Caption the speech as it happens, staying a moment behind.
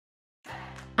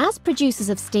As producers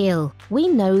of steel, we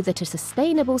know that a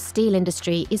sustainable steel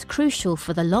industry is crucial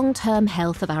for the long-term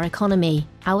health of our economy,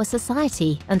 our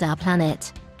society, and our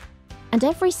planet. And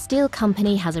every steel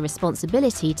company has a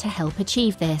responsibility to help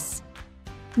achieve this.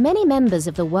 Many members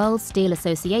of the World Steel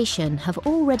Association have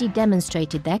already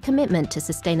demonstrated their commitment to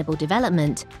sustainable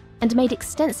development and made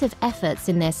extensive efforts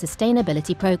in their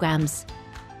sustainability programs.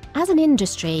 As an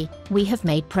industry, we have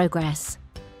made progress,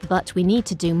 but we need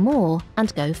to do more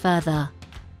and go further.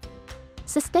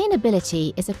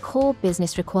 Sustainability is a core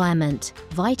business requirement,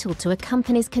 vital to a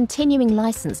company's continuing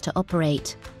license to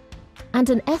operate. And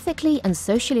an ethically and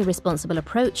socially responsible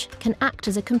approach can act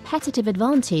as a competitive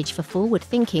advantage for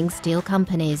forward-thinking steel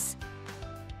companies.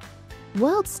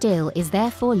 World Steel is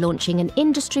therefore launching an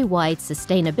industry-wide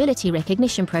sustainability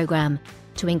recognition program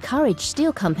to encourage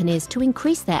steel companies to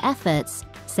increase their efforts,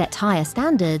 set higher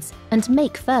standards, and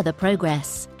make further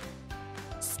progress.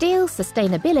 Steel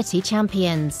Sustainability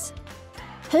Champions.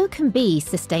 Who can be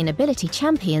sustainability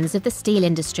champions of the steel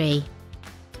industry?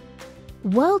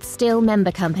 World Steel member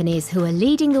companies who are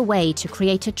leading the way to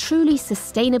create a truly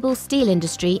sustainable steel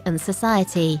industry and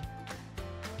society,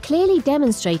 clearly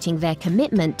demonstrating their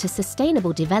commitment to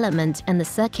sustainable development and the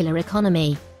circular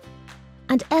economy,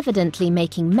 and evidently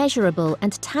making measurable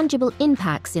and tangible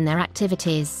impacts in their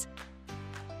activities.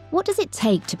 What does it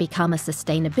take to become a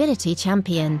sustainability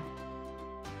champion?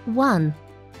 1.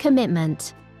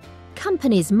 Commitment.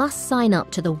 Companies must sign up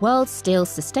to the World Steel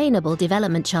Sustainable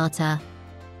Development Charter.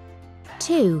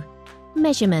 2.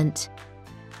 Measurement.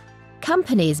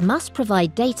 Companies must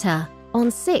provide data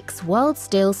on 6 World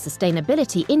Steel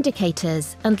sustainability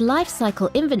indicators and life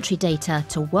cycle inventory data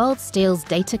to World Steel's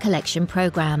data collection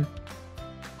program.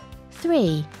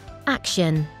 3.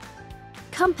 Action.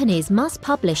 Companies must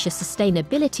publish a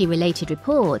sustainability-related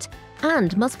report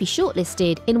and must be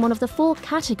shortlisted in one of the 4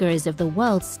 categories of the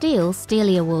World Steel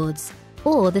Steely Awards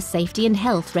or the Safety and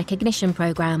Health Recognition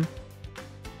Program.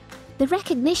 The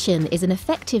recognition is an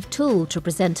effective tool to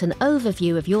present an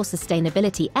overview of your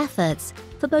sustainability efforts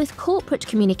for both corporate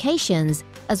communications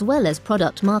as well as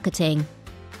product marketing.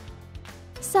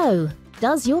 So,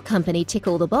 does your company tick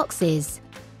all the boxes?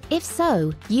 If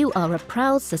so, you are a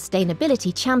proud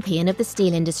sustainability champion of the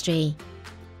steel industry.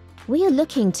 We are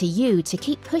looking to you to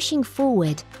keep pushing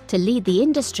forward, to lead the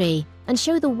industry and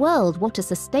show the world what a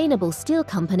sustainable steel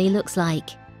company looks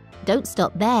like. Don't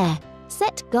stop there.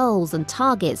 Set goals and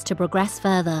targets to progress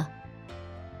further.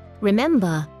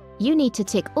 Remember, you need to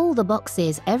tick all the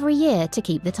boxes every year to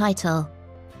keep the title.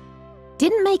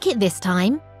 Didn't make it this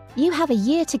time? You have a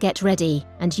year to get ready,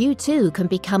 and you too can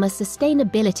become a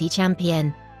sustainability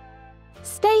champion.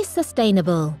 Stay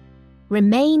sustainable.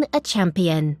 Remain a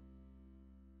champion.